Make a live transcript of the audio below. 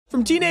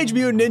From Teenage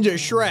Mutant Ninja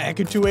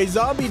Shrek to a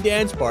zombie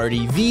dance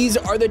party, these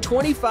are the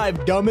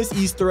 25 dumbest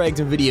Easter eggs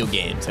in video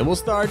games, and we'll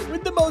start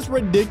with the most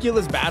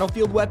ridiculous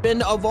battlefield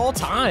weapon of all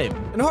time.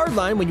 In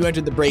Hardline, when you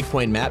enter the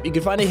Breakpoint map, you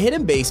can find a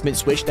hidden basement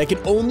switch that can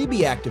only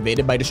be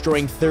activated by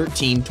destroying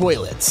 13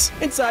 toilets.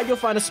 Inside, you'll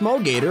find a small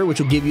gator, which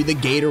will give you the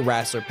Gator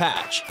Wrestler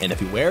patch, and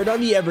if you wear it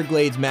on the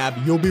Everglades map,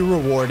 you'll be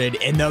rewarded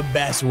in the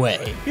best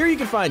way. Here you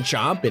can find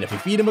Chomp, and if you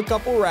feed him a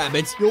couple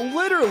rabbits, you'll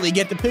literally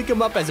get to pick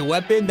him up as a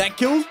weapon that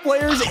kills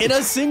players in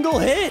a single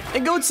hit.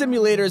 And Goat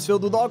Simulator is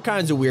filled with all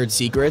kinds of weird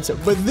secrets,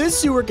 but this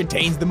sewer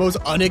contains the most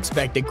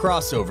unexpected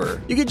crossover.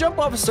 You can jump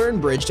off a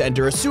certain bridge to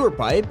enter a sewer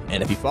pipe,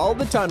 and if you follow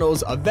the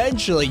tunnels,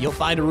 eventually you'll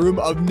find a room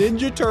of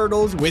Ninja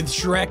Turtles with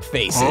Shrek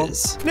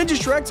faces. Ninja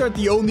Shreks aren't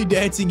the only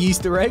dancing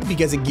Easter egg,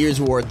 because in Gears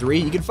of War 3,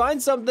 you can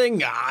find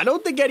something I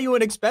don't think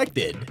anyone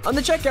expected. On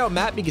the checkout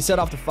map, you can set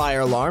off the fire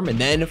alarm and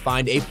then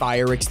find a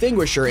fire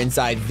extinguisher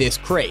inside this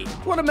crate.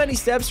 One of many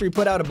steps where you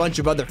put out a bunch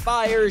of other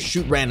fires,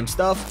 shoot random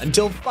stuff,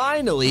 until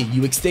finally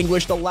you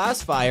extinguish the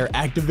last fire,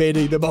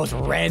 activating the most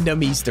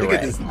random Easter egg. Look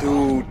at this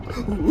dude.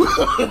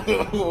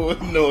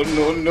 No.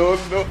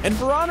 And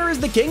For Honor is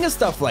the king of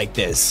stuff like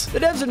this. The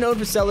devs are known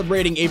for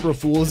celebrating April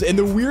Fools in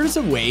the weirdest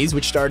of ways,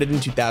 which started in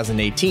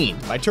 2018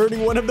 by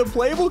turning one of the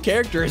playable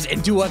characters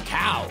into a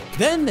cow.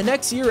 Then the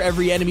next year,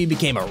 every enemy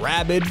became a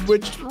rabbit,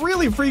 which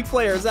really freaked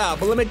players out,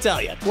 but let me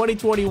tell you,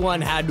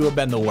 2021 had to have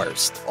been the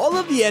worst. All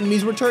of the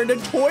enemies were turned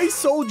into toy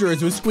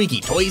soldiers with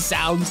squeaky toy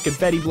sounds,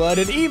 confetti blood,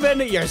 and even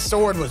your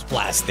sword was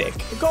plastic.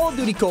 In Call of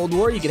Duty Cold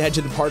War, you can head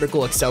to the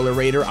particle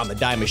accelerator on the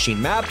Die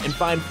Machine map and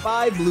find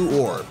 5 blue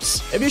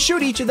orbs. If you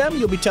shoot each of them,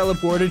 you'll be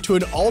teleported to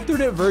an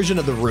alternate version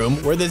of the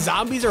room where the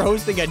zombies are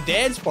hosting a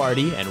dance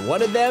party, and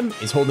one of them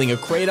is holding a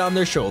crate on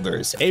their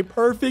shoulders, a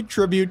perfect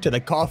tribute to the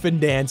coffin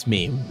dance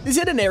meme. These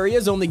hidden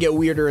areas only get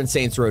weirder in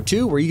Saints Row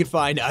 2, where you can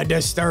find a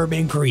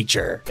disturbing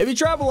creature. If you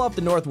travel off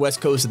the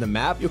northwest coast of the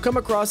map, you'll come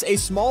across a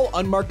small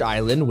unmarked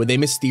island with a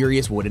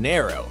mysterious wooden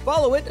arrow.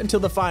 Follow it until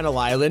the final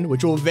island,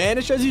 which will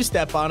vanish as you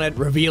step on it,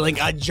 revealing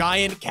a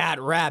giant cat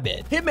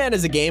rabbit. Hitman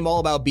is a game all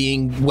about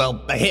being,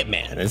 well, a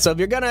hitman, and so if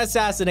you're gonna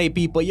assassinate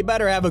people, you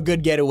better have a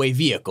good getaway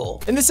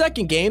vehicle. In the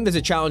second game, there's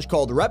a challenge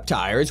called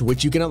Reptires,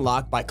 which you can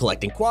unlock by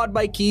collecting quad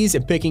bike keys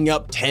and picking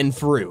up 10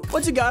 fruit.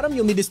 Once you got them,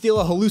 you'll need to steal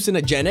a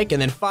hallucinogenic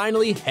and then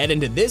finally head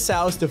into this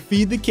house to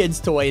feed the kid's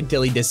toy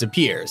until he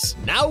disappears.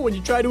 Now, when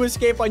you try to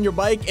escape on your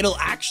bike, it'll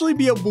actually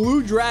be a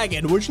blue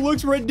dragon, which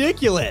looks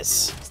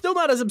ridiculous. Still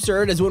not as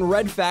absurd as when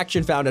Red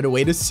Faction found out a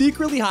way to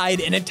secretly hide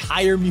an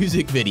entire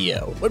music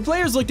video. When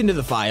players looked into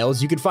the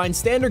files, you could find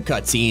standard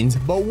cutscenes,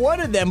 but one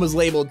of them was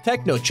labeled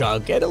Techno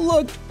Chunk, and it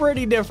looked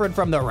pretty different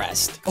from the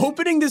rest.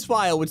 Opening this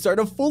file would start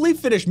a fully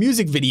finished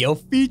music video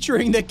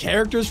featuring the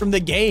characters from the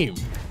game.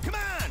 Come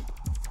on.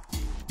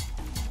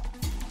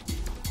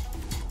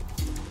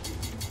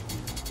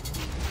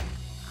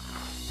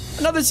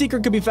 Another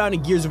secret could be found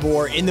in Gears of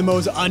War in the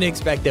most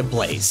unexpected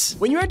place.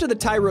 When you enter the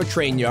Tyro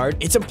train yard,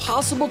 it's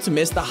impossible to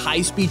miss the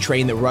high-speed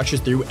train that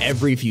rushes through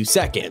every few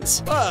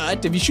seconds.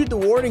 But if you shoot the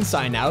warning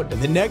sign out,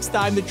 the next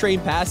time the train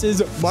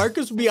passes,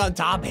 Marcus will be on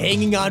top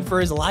hanging on for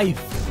his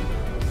life.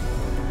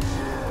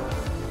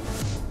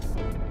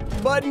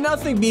 But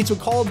nothing beats what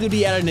Call of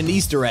Duty added an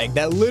Easter egg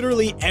that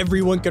literally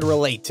everyone could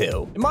relate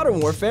to. In Modern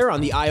Warfare,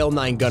 on the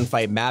IL-9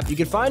 gunfight map, you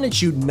can find and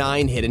shoot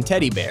 9 hidden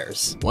teddy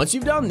bears. Once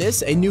you've done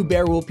this, a new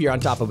bear will appear on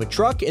top of a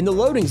truck in the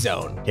loading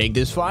zone. Take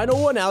this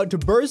final one out to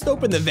burst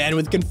open the van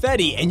with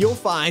confetti, and you'll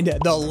find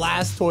the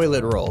last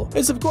toilet roll.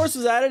 This, of course,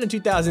 was added in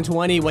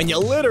 2020 when you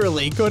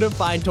literally couldn't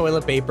find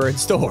toilet paper in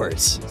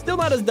stores. Still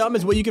not as dumb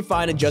as what you can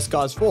find in Just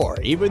Cause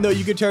 4. Even though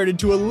you could turn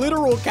into a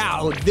literal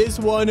cow, this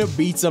one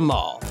beats them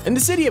all. In the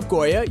city of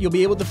Koya, you'll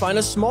be able to find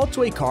a small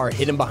toy car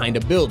hidden behind a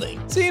building.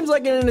 Seems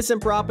like an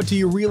innocent prop until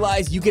you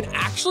realize you can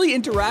actually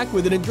interact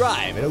with it and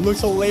drive, and it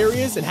looks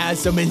hilarious and has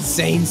some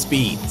insane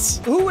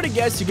speeds. Who would have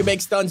guessed you could make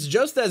stunts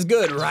just as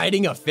good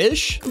riding a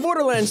fish? In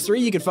Borderlands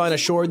 3, you can find a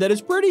shore that is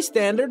pretty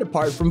standard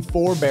apart from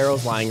 4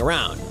 barrels lying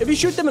around. If you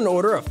shoot them in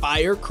order of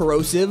fire,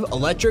 corrosive,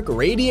 electric,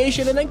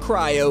 radiation, and then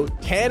cryo,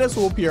 Tannis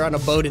will appear on a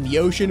boat in the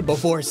ocean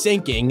before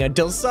sinking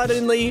until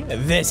suddenly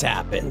this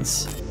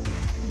happens.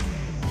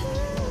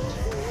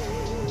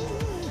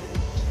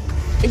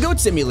 In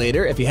Goat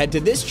Simulator, if you head to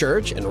this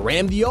church and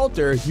ram the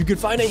altar, you can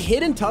find a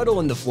hidden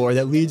tunnel in the floor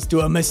that leads to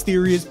a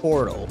mysterious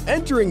portal.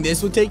 Entering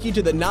this will take you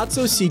to the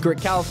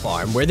not-so-secret cow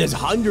farm, where there's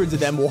hundreds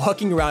of them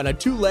walking around on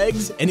 2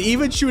 legs and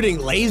even shooting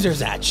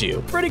lasers at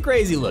you. Pretty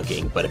crazy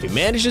looking, but if you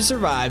manage to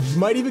survive, you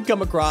might even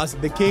come across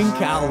the King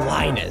Cow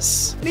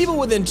Linus. And Evil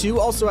Within 2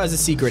 also has a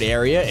secret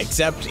area,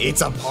 except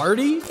it's a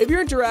party? If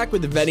you interact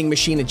with the vending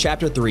machine in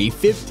Chapter 3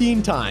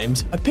 15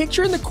 times, a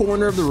picture in the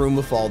corner of the room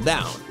will fall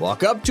down.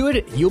 Walk up to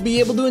it, you'll be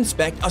able to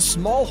inspect detect a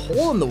small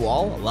hole in the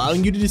wall,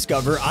 allowing you to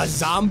discover a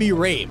zombie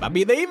rave. I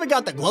mean, they even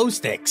got the glow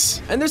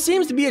sticks. And there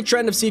seems to be a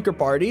trend of secret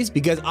parties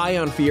because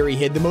Ion Fury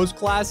hid the most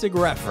classic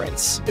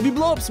reference. If you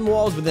blow up some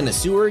walls within a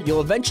sewer,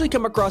 you'll eventually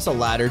come across a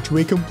ladder to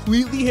a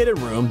completely hidden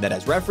room that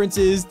has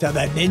references to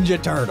the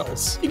Ninja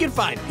Turtles. You can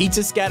find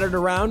pizza scattered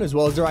around, as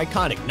well as their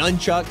iconic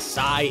nunchucks,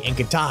 sai, and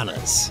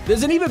katanas.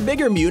 There's an even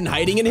bigger mutant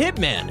hiding in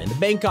Hitman. In the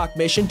Bangkok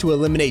mission to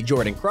eliminate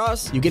Jordan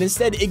Cross, you can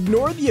instead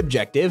ignore the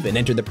objective and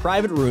enter the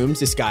private rooms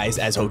disguised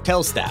as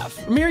hotel staff.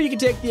 From here, you can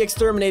take the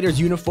Exterminator's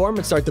uniform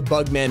and start the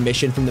Bugman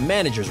mission from the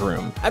manager's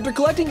room. After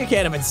collecting a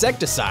can of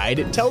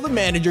insecticide, tell the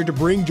manager to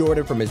bring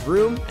Jordan from his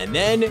room, and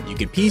then you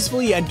can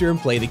peacefully enter and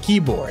play the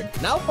keyboard.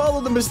 Now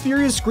follow the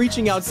mysterious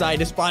screeching outside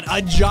to spot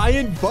a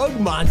giant bug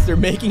monster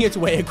making its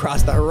way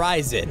across the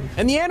horizon.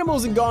 And the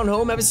animals in Gone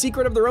Home have a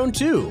secret of their own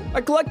too.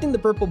 By collecting the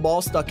purple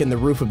ball stuck in the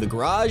roof of the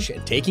garage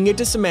and taking it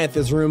to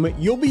Samantha's room,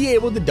 you'll be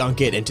able to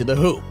dunk it into the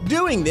hoop.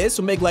 Doing this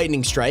will make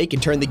lightning strike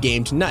and turn the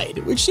game to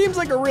night, which seems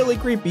like a really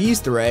creepy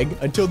Easter egg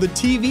until the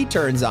TV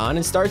turns on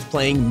and starts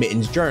playing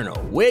Mitten's Journal,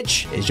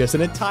 which is just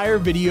an entire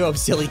video of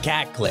silly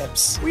cat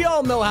clips. We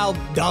all know how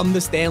dumb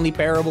the Stanley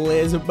Parable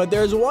is, but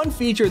there's one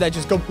feature that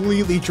just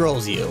completely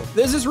trolls you.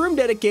 There's this room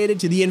dedicated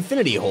to the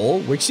infinity hole,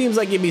 which seems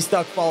like you'd be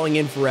stuck falling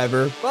in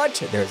forever,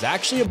 but there's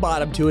actually a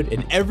bottom to it,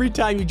 and every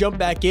time you jump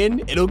back in,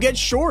 it'll get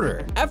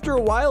shorter. After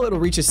a while, it'll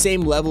reach the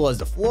same level as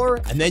the floor,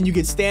 and then you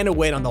can stand and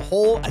wait on the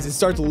hole as it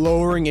starts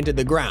lowering into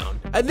the ground.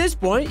 At this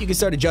point, you can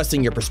start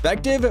adjusting your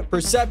perspective,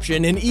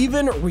 perception, and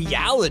even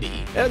reality.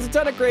 There's a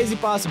ton of crazy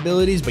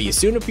possibilities, but you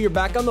soon appear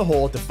back on the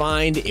hole to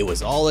find it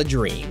was all a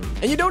dream.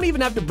 And you don't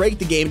even have to break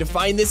the game to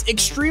find this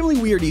extremely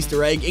weird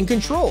Easter egg in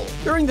Control.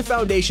 During the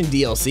Foundation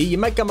DLC, you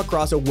might come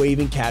across a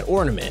waving cat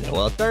ornament.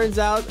 Well, it turns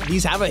out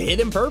these have a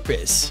hidden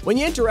purpose. When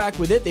you interact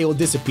with it, they will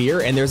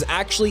disappear, and there's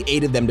actually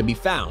 8 of them to be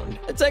found.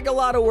 It takes a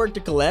lot of work to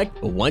collect,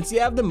 but once you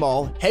have them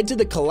all, head to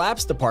the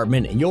collapse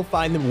department and you'll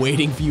find them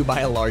waiting for you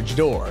by a large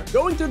door.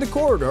 Going through the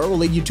corridor will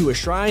lead you to a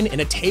shrine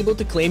and a table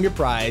to claim your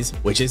prize,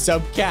 which is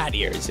some cat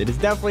ears. It is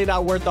definitely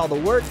not worth all the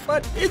work,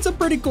 but it's a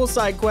pretty cool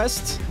side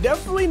quest.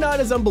 Definitely not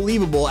as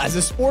unbelievable as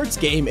a sports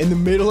game in the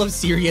middle of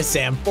Serious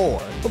Sam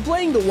 4. But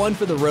playing the One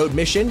for the Road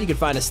mission, you can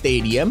find a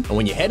stadium, and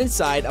when you head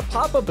inside, a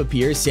pop-up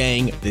appears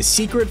saying the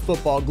secret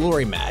football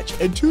glory match,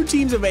 and 2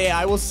 teams of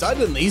AI will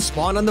suddenly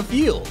spawn on the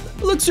field.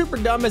 It looks super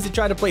dumb as they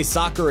try to play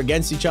soccer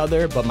against each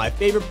other, but my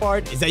favorite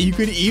part is that you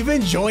could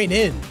even join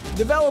in.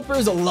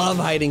 Developers love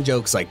hiding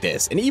jokes like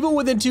this, and Evil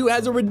Within 2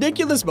 has a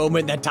ridiculous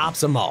moment that tops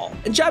them all.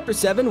 In Chapter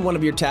 7, one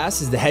of your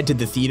tasks is to head to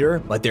the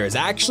theater, but there is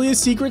actually a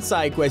secret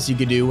side quest you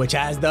can do which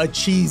has the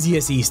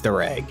cheesiest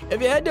Easter egg.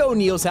 If you head to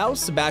O'Neill's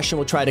house, Sebastian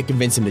will try to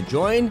convince him to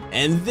join,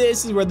 and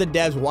this is where the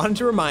devs wanted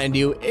to remind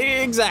you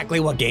exactly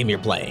what game you're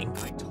playing.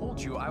 I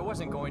told you I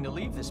wasn't going to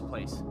leave this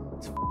place.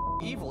 It's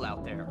evil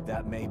out there.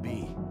 That may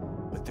be,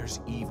 but there's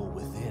evil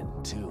within,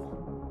 too.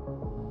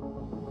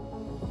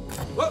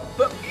 Whoa.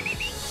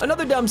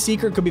 Another dumb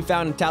secret could be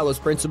found in Talos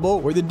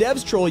Principle, where the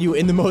devs troll you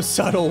in the most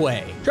subtle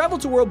way. Travel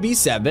to World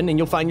B7 and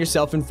you'll find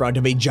yourself in front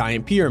of a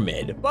giant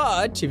pyramid.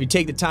 But if you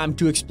take the time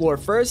to explore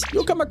first,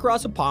 you'll come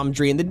across a palm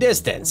tree in the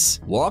distance.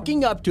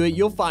 Walking up to it,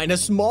 you'll find a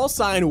small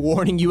sign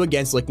warning you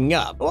against looking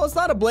up. Well, it's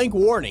not a blank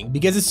warning,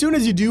 because as soon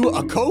as you do,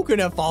 a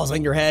coconut falls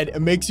on your head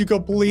and makes you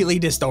completely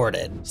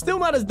distorted. Still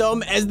not as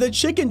dumb as the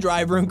chicken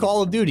driver in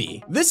Call of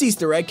Duty. This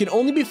Easter egg can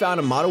only be found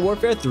in Modern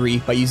Warfare 3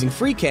 by using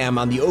free cam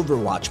on the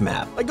Overwatch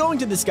map. By going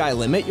to the sky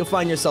limit, you'll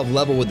find yourself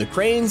level with the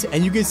cranes,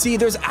 and you can see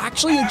there's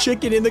actually a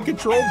chicken in the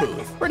control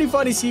booth. Pretty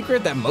funny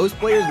secret that most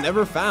players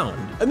never found.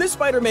 And this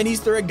Spider-Man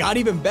Easter egg got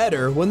even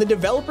better when the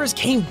developers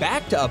came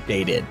back to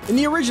update it. In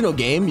the original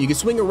game, you could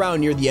swing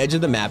around near the edge of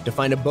the map to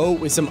find a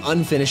boat with some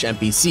unfinished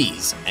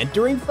NPCs.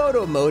 Entering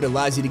photo mode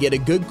allows you to get a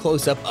good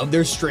close-up of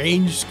their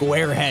strange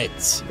square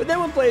heads. But then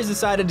when players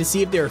decided to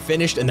see if they were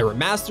finished in the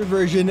remastered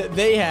version,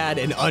 they had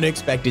an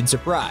unexpected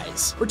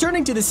surprise.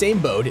 Returning to the same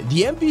boat,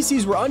 the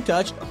NPCs were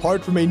untouched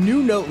apart from a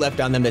new note left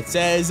on them that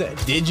says,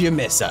 "Did you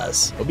miss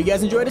us?" Hope you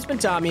guys enjoyed. It's been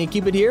Tommy, and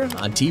keep it here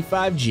on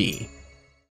T5G.